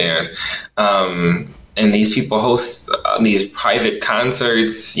 billionaires. And and these people host these private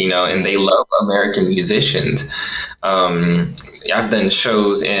concerts, and they love American musicians. I've done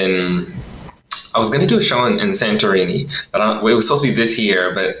shows I was going to do a show in Santorini, but it was supposed to be this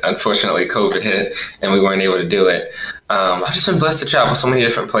year, but unfortunately COVID hit and we weren't able to do it. I've just been blessed to travel so many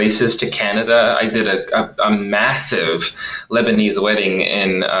different places. To Canada, I did a massive Lebanese wedding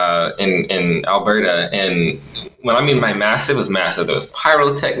in Alberta, and when I mean by massive, it was massive. There was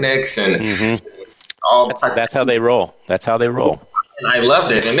pyrotechnics and all. That's how they roll. That's how they roll. And I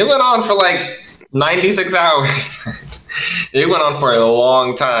loved it, and it went on for like 96 hours. It went on for a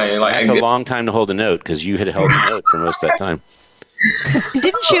long time. That's a long time to hold a note, because you had held a note for most of that time.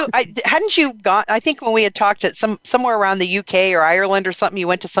 Didn't you? Hadn't you gone? I think when we had talked at somewhere around the UK or Ireland or something, you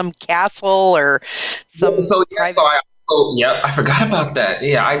went to some castle or some. I forgot about that.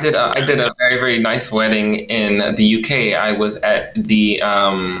 Yeah, I did a very, very nice wedding in the UK. I was at the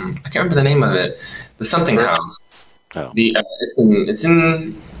I can't remember the name of it. The something house. Oh. It's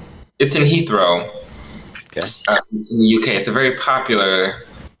in Heathrow. Okay. In the UK, it's a very popular,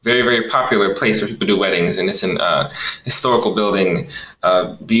 very, very popular place where people do weddings, and it's an historical building,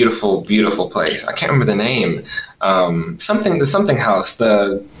 beautiful, beautiful place. I can't remember the name. The something house,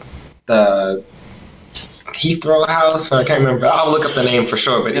 the Heathrow House. I can't remember. I'll look up the name for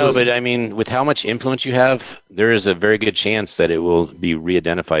sure. But but I mean, with how much influence you have, there is a very good chance that it will be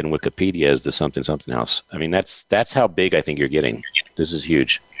re-identified in Wikipedia as the something house. I mean, that's how big I think you're getting. This is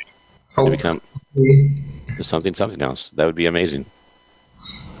huge. To become the something else. That would be amazing.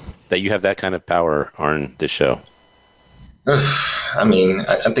 That you have that kind of power on this show. I mean,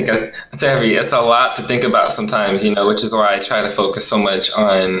 I think it's a lot to think about sometimes, which is why I try to focus so much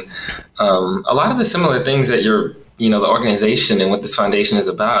on a lot of the similar things that the organization and what this foundation is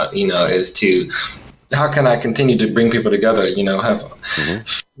about, is to how can I continue to bring people together, have,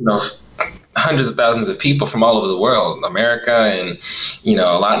 hundreds of thousands of people from all over the world, America and,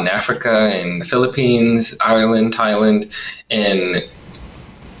 a lot in Africa and the Philippines, Ireland, Thailand. And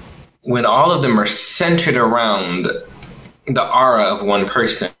when all of them are centered around the aura of one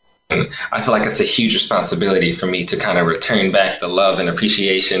person, I feel like it's a huge responsibility for me to kind of return back the love and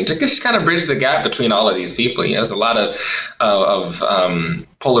appreciation to just kind of bridge the gap between all of these people. There's a lot of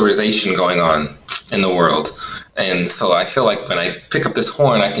polarization going on in the world. And so I feel like when I pick up this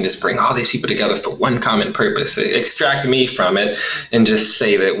horn, I can just bring all these people together for one common purpose, extract me from it, and just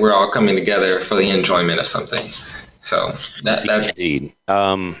say that we're all coming together for the enjoyment of something. So that's indeed.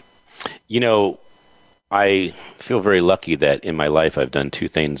 I feel very lucky that in my life I've done two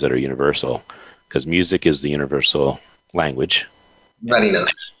things that are universal, because music is the universal language. Everybody knows.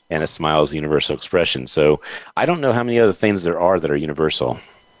 And a smile is the universal expression. So I don't know how many other things there are that are universal.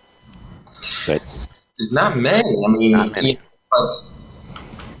 But there's not many. I mean, not many. But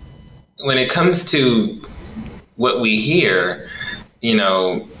when it comes to what we hear,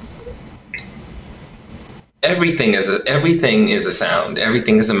 everything is a sound.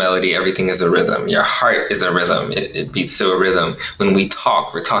 Everything is a melody. Everything is a rhythm. Your heart is a rhythm. It beats to a rhythm. When we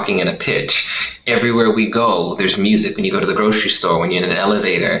talk, we're talking in a pitch. Everywhere we go, there's music. When you go to the grocery store, when you're in an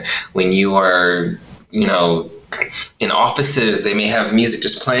elevator, when you are, in offices, they may have music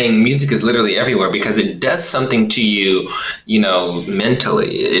just playing. Music is literally everywhere because it does something to you, mentally.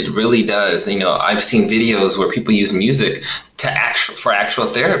 It really does. I've seen videos where people use music for actual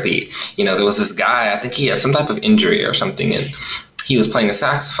therapy. There was this guy, I think he had some type of injury or something, and he was playing a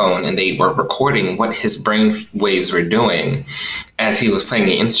saxophone, and they were recording what his brain waves were doing as he was playing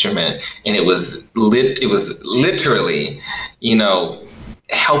the instrument, and it was literally,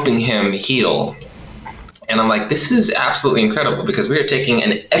 helping him heal. And I'm like, this is absolutely incredible, because we are taking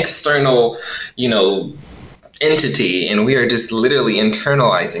an external, entity, and we are just literally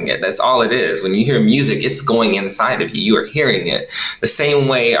internalizing it. That's all it is. When you hear music, it's going inside of you. You are hearing it. The same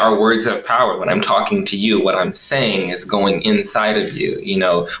way our words have power. When I'm talking to you, what I'm saying is going inside of you,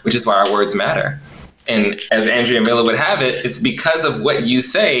 which is why our words matter. And as Andrea Miller would have it, it's because of what you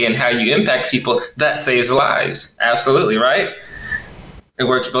say and how you impact people that saves lives. Absolutely, right? It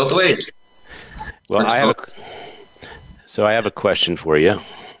works both ways. Well, I have a question for you.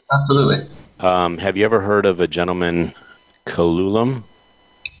 Absolutely. Have you ever heard of a gentleman, Kalulam?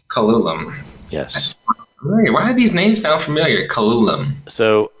 Kalulam. Yes. Why do these names sound familiar? Kalulam.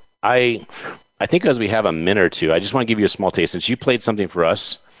 So I think as we have a minute or two, I just want to give you a small taste. Since you played something for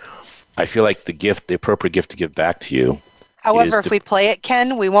us, I feel like the appropriate gift to give back to you. However, if we play it,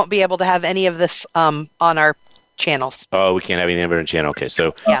 Ken, we won't be able to have any of this on our channels. Oh, we can't have anything on our channel. Okay,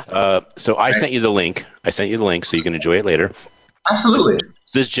 so yeah. So I sent you the link. So you can enjoy it later. Absolutely.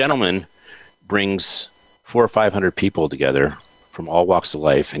 This gentleman brings 400 or 500 people together from all walks of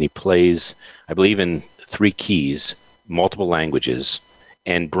life, and he plays, I believe, in 3 keys, multiple languages,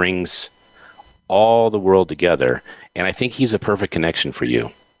 and brings all the world together. And I think he's a perfect connection for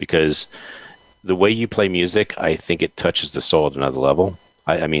you, because the way you play music, I think it touches the soul at another level.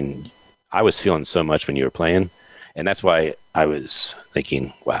 I mean, I was feeling so much when you were playing, and that's why I was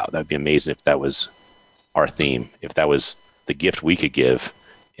thinking, wow, that'd be amazing if that was our theme, if that was the gift we could give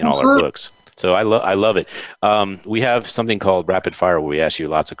in all our books. So I love it. We have something called Rapid Fire, where we ask you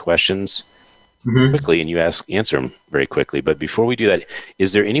lots of questions quickly, and you answer them very quickly. But before we do that,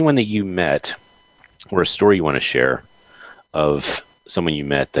 is there anyone that you met or a story you want to share of someone you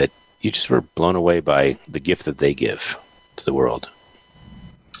met that you just were blown away by the gift that they give to the world?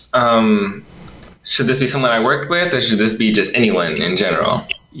 Should this be someone I worked with, or should this be just anyone in general?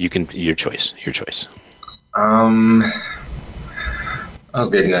 Your choice. Oh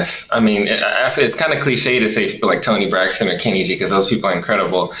goodness. I mean, it's kind of cliche to say people like Toni Braxton or Kenny G, because those people are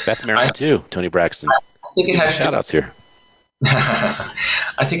incredible. That's Maryland too, Toni Braxton. I think it has shout outs here.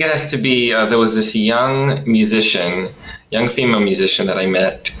 I think it has to be, there was this young female musician that I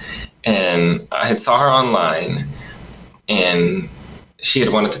met, and I had saw her online, and she had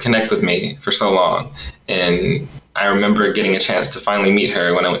wanted to connect with me for so long. And I remember getting a chance to finally meet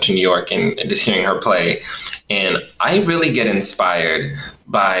her when I went to New York and just hearing her play. And I really get inspired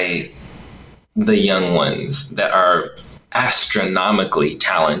by the young ones that are astronomically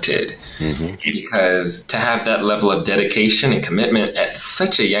talented, because to have that level of dedication and commitment at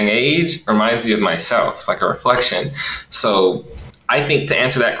such a young age reminds me of myself. It's like a reflection. So I think to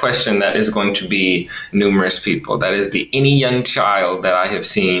answer that question, that is going to be numerous people. That is any young child that I have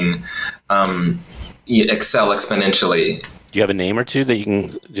seen excel exponentially. Do you have a name or two that you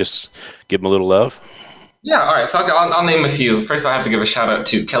can just give them a little love? Yeah, all right. So I'll name a few. First, I have to give a shout out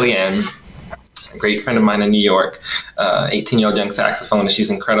to Kellyanne, a great friend of mine in New York, 18-year-old young saxophonist. She's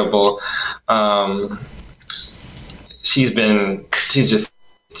incredible. She's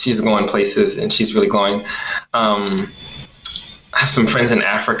going places, and she's really going. I have some friends in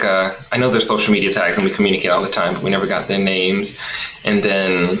Africa. I know their social media tags and we communicate all the time, but we never got their names. And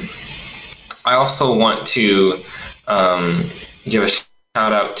then I also want to give a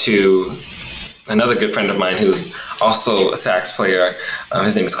shout out to another good friend of mine who's also a sax player.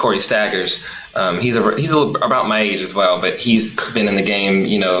 His name is Corey Staggers. He's about my age as well, but he's been in the game,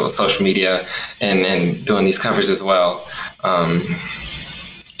 social media and doing these covers as well.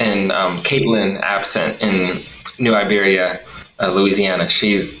 And Caitlin Absent in New Iberia, Louisiana.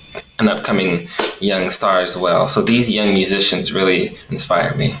 She's an upcoming young star as well. So these young musicians really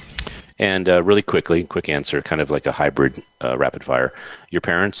inspire me. And really quick answer, kind of like a hybrid rapid fire. Your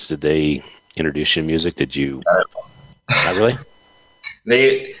parents, did they introduce you to music? Did you? Not really?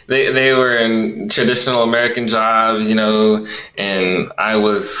 They were in traditional American jobs, and I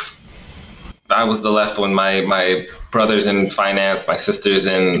was the left one. My brother's in finance, my sister's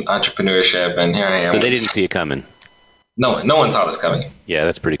in entrepreneurship, and here I am. So they didn't see it coming. No one saw this coming. Yeah,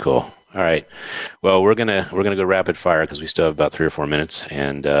 that's pretty cool. All right. Well, we're gonna go rapid fire because we still have about 3 or 4 minutes,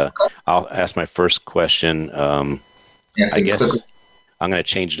 and I'll ask my first question. Yes, I guess I'm gonna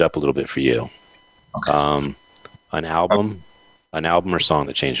change it up a little bit for you. Okay. An album or song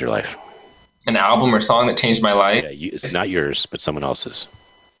that changed your life. An album or song that changed my life. Yeah, it's not yours, but someone else's.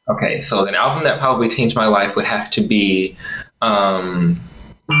 Okay, so an album that probably changed my life would have to be.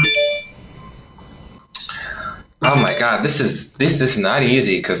 Oh my God, this is not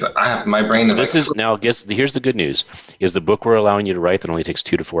easy because I have my brain. Here's the good news: is the book we're allowing you to write that only takes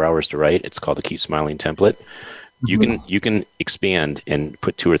 2 to 4 hours to write. It's called the Keep Smiling Template. You can expand and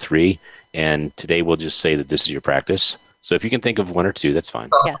put 2 or 3, and today we'll just say that this is your practice. So if you can think of 1 or 2, that's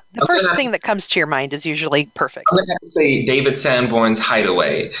fine. Yeah, the first thing that comes to your mind is usually perfect. I'm gonna have to say David Sanborn's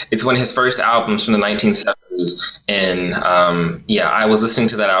Hideaway. It's one of his first albums from the 1970s, and I was listening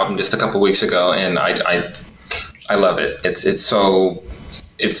to that album just a couple weeks ago, and I love it.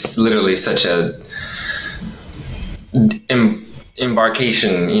 It's literally such a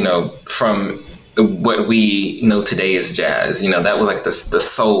embarkation, from what we know today as jazz. That was like the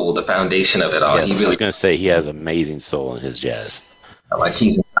soul, the foundation of it all. Yes, I was going to say he has amazing soul in his jazz.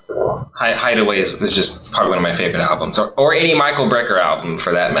 He's incredible. Hideaway is just probably one of my favorite albums, or any Michael Brecker album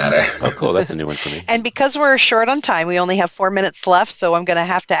for that matter. Oh, cool. That's a new one for me. And because we're short on time, we only have 4 minutes left, so I'm going to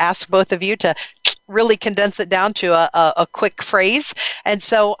have to ask both of you to really condense it down to a quick phrase. And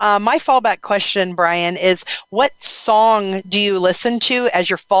so my fallback question, Brian, is what song do you listen to as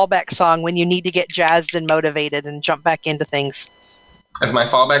your fallback song when you need to get jazzed and motivated and jump back into things? As my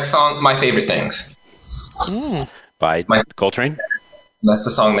fallback song, My Favorite Things. By Coltrane? That's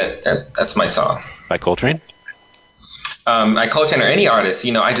the song that's my song. By Coltrane? I co-channel any artist.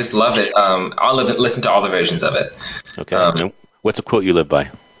 I just love it. I'll listen to all the versions of it. Okay. And what's a quote you live by?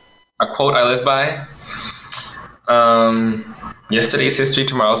 A quote I live by? Yesterday's history,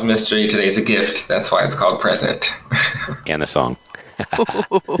 tomorrow's mystery, today's a gift. That's why it's called present. And the song.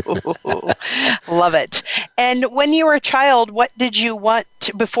 Love it. And when you were a child, what did you want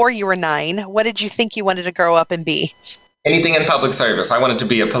before you were 9? What did you think you wanted to grow up and be? Anything in public service. I wanted to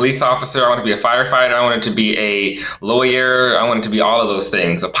be a police officer. I wanted to be a firefighter. I wanted to be a lawyer. I wanted to be all of those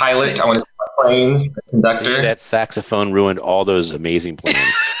things. A pilot. I wanted to fly planes. A conductor. See, that saxophone ruined all those amazing plans.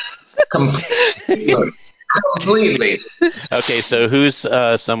 Completely. Okay, so who's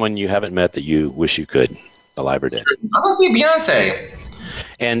someone you haven't met that you wish you could, alive or dead? I want to be Beyonce.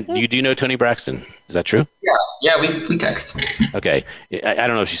 And you do know Toni Braxton. Is that true? Yeah, we text. Okay. I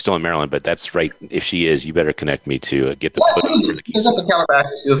don't know if she's still in Maryland, but that's right. If she is, you better connect me to get the She's up in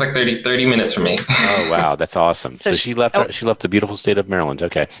Calabasas. She was like 30 minutes from me. Oh, wow. That's awesome. So she left the beautiful state of Maryland.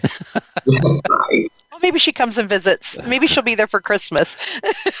 Okay. Well, maybe she comes and visits. Maybe she'll be there for Christmas.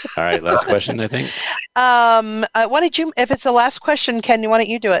 All right. Last question, I think. If it's the last question, Ken, why don't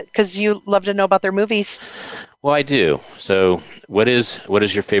you do it? Because you love to know about their movies. Well, I do. So what is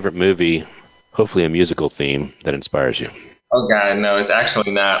your favorite movie, hopefully a musical theme, that inspires you? Oh, God, no, it's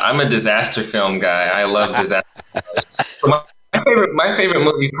actually not. I'm a disaster film guy. I love disaster. So my favorite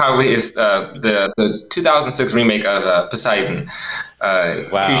movie probably is the 2006 remake of Poseidon.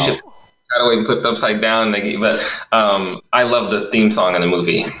 Wow. Got away and flipped upside down. But I love the theme song in the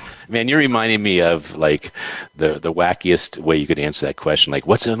movie. Man, you're reminding me of like the wackiest way you could answer that question. Like,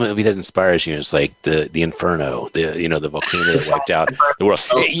 what's a movie that inspires you? And it's like the Inferno, the volcano that wiped out the world.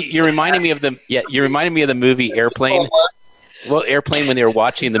 You're reminding me of the movie Airplane. Well, Airplane, when they were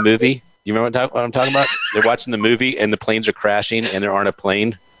watching the movie, you remember what I'm talking about? They're watching the movie and the planes are crashing and there aren't a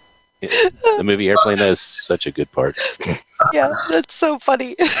plane. The movie Airplane, that is such a good part. Yeah, that's so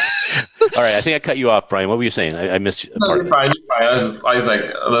funny. All right, I think I cut you off, Brian. What were you saying? I missed a part. You're fine. I was like,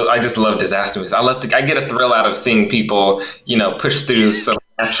 I just love disaster movies. I get a thrill out of seeing people, push through some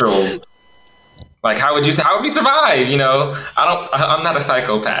natural. Like, how would we survive? I'm not a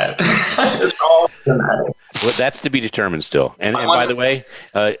psychopath. It's all dramatic. Well, that's to be determined still. And by the way,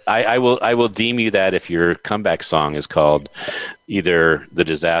 I will deem you that if your comeback song is called either The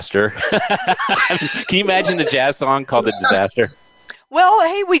Disaster. Can you imagine the jazz song called The Disaster? Well,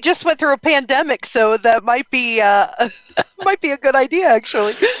 hey, we just went through a pandemic, so that might be a good idea,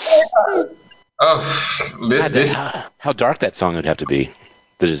 actually. Oh, how dark that song would have to be,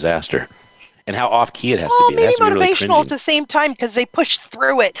 The Disaster. And how off key it has to be. Maybe motivational really at the same time because they push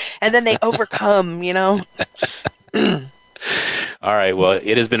through it and then they overcome, All right. Well,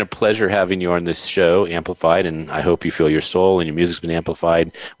 it has been a pleasure having you on this show, Amplified, and I hope you feel your soul and your music's been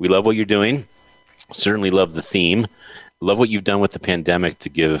amplified. We love what you're doing. Certainly love the theme. Love what you've done with the pandemic to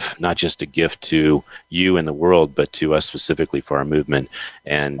give not just a gift to you and the world, but to us specifically for our movement.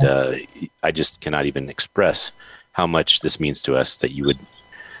 And I just cannot even express how much this means to us that you would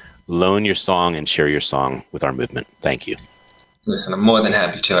loan your song and share your song with our movement. Thank you. Listen, I'm more than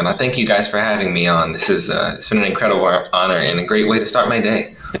happy to, and I thank you guys for having me on. This is it's been an incredible honor and a great way to start my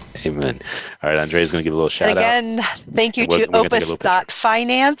day. Amen. All right, Andrea's going to give a little shout out. Again, thank you to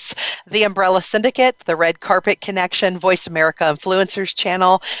Opus.finance, the Umbrella Syndicate, the Red Carpet Connection, Voice America Influencers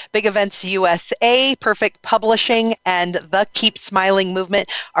Channel, Big Events USA, Perfect Publishing, and the Keep Smiling Movement,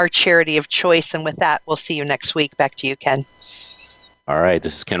 our charity of choice. And with that, we'll see you next week. Back to you, Ken. All right,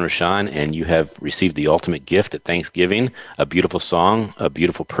 this is Ken Rochon, and you have received the ultimate gift at Thanksgiving, a beautiful song, a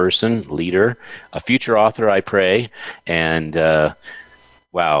beautiful person, leader, a future author, I pray, and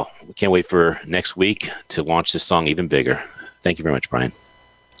wow, we can't wait for next week to launch this song even bigger. Thank you very much, Brian.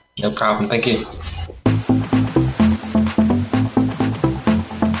 No problem. Thank you.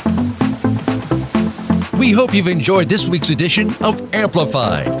 We hope you've enjoyed this week's edition of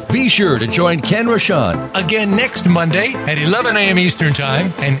Amplified. Be sure to join Ken Rochon again next Monday at 11 a.m. Eastern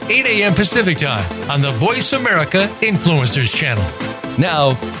Time and 8 a.m. Pacific Time on the Voice America Influencers Channel.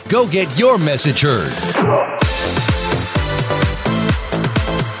 Now, go get your message heard.